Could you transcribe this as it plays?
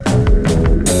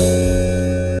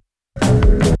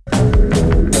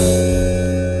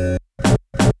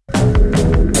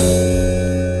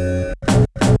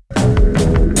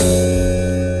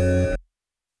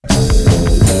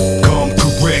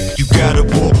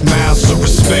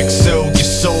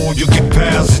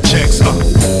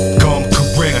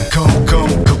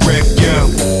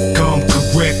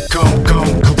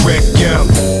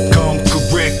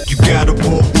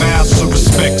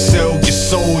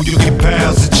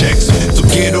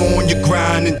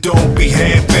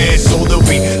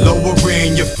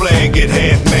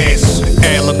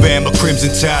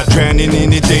crimson tide, drowning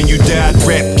in it, then you died.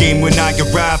 Rap game when I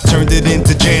arrived, turned it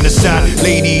into genocide.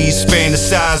 Ladies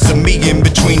fantasize of me in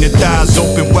between the thighs,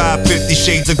 open wide, 50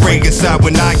 shades of grey inside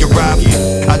when I arrived.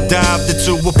 I dived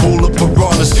into a pool of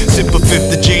piranhas, sip a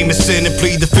fifth of Jameson and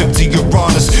plead the fifth to your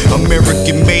honors.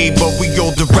 American made, but we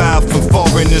all derive from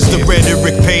foreigners. The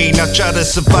rhetoric paid, I try to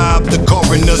survive the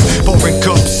coroners. Pouring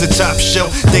cups, a top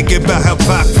shelf, thinking about how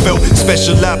Pac felt.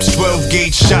 Special ops, 12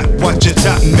 gauge shot, watch your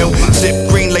top melt. Zip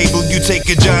green label, you take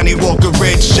a Johnny Walker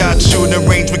red shot. Shooting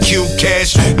range with Q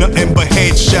cash, nothing but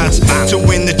headshots. 2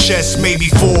 in the chest,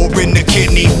 maybe 4 in the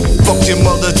kidney. Fuck your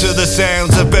mother to the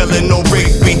sounds of Eleanor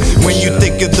Rigby. When you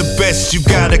think of the best, you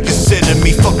gotta consider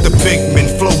me. Fuck the pigment,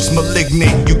 flows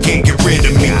malignant, you can't get rid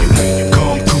of me.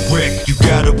 Come correct, you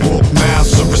gotta walk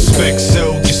miles of respect.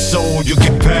 Sell your soul, you'll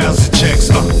get piles of checks.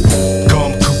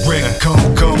 Come correct,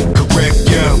 come correct,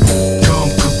 yeah. Come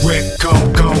correct,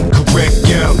 come correct,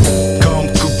 yeah. Come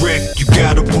correct, you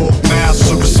gotta walk miles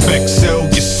of respect. Sell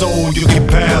your soul, you'll get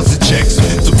piles of checks.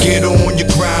 So get on your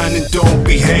grind and don't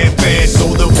be half-assed,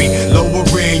 so they'll be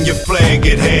lowering your flag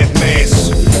at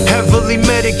half-mast. Heavily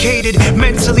medicated,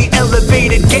 mentally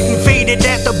elevated, getting faded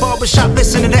at the barbershop,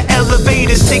 listening to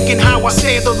elevators, thinking how I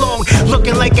stand alone,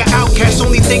 looking like an outcast.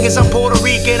 Only thing is I'm Puerto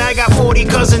Rican, I got 40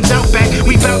 cousins out back.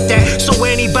 We bout that, so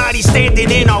anybody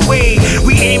standing in our way,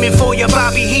 we aiming for your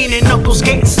Bobby Heenan, knuckles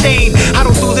getting stained. I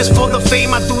don't do this for the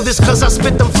fame, I do this cause I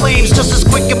spit them flames, just as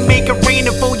quick and make it rain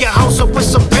and fill your house up with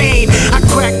some pain. I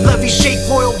crack levies, shake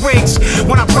oil rigs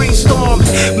when I brainstorm,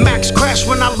 max crash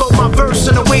when I load my verse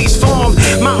in a waste form.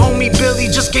 My homie Billy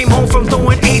just came home from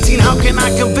doing 18. How can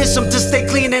I convince him to stay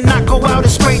clean and not go out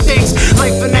and spray things?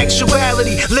 Life in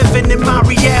actuality, living in my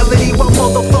reality, while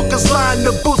motherfuckers lie in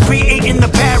the booth creating the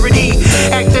parody.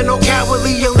 Acting all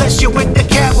cowardly unless you're with the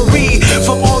cavalry.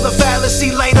 For all the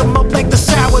fallacy, light 'em up like the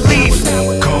sour leaf.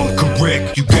 Come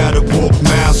correct, you gotta walk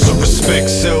miles of respect.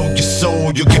 Sell your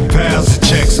soul, you'll get piles of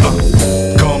checks.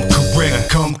 Come correct,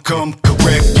 come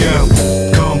correct, yeah.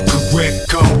 Come correct,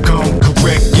 come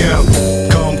correct, yeah.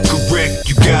 Come correct,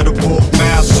 you gotta walk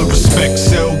miles of respect.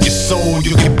 Sell your soul,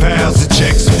 you'll get piles of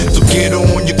checks. So get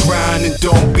on your grind and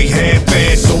don't be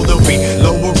half-assed, so they'll be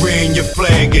lowering your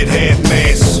flag at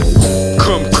half-mast.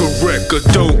 Come correct or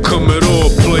don't come at all,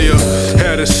 player.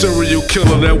 Had a serial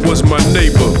killer that was my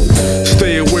neighbor.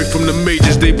 Stay away from the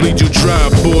majors, they bleed you dry,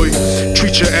 boy.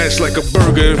 Treat your ass like a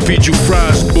burger and feed you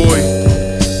fries, boy.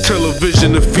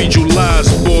 Television to feed you lies,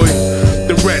 boy.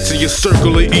 The rats in your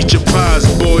circle will eat your pies,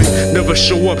 boy. Never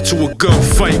show up to a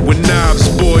gunfight with knives,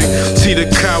 boy. See the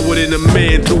coward in a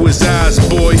man through his eyes,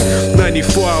 boy.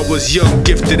 94, I was young,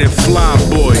 gifted and fly,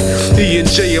 boy.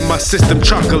 E&J in my system,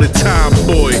 chocolate time,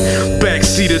 boy.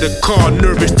 Backseat of the car,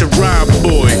 nervous to ride,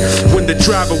 boy. When the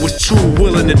driver was too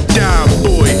willing to die,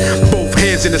 boy. Both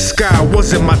hands in the sky,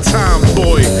 wasn't my time,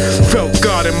 boy. Felt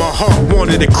God in my heart,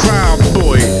 wanted to cry,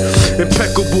 boy.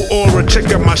 Impeccable aura,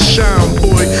 check out my shine,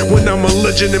 boy. When I'm a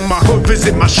legend in my hood,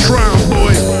 visit my shrine,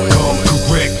 boy. Come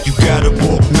correct, you gotta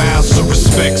walk miles of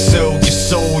respect. Sell your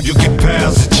soul, you'll get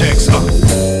piles of checks.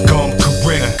 Come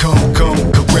correct, come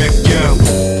correct, yeah.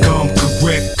 Come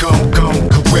correct, come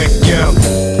correct, yeah.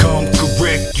 Come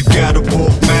correct, you gotta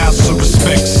walk miles of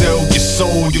respect. Sell your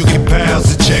soul, you'll get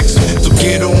piles of checks. So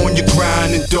get on your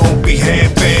grind and don't be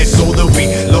half-assed, so they'll be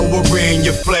lowering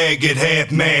your flag at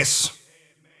half-mast.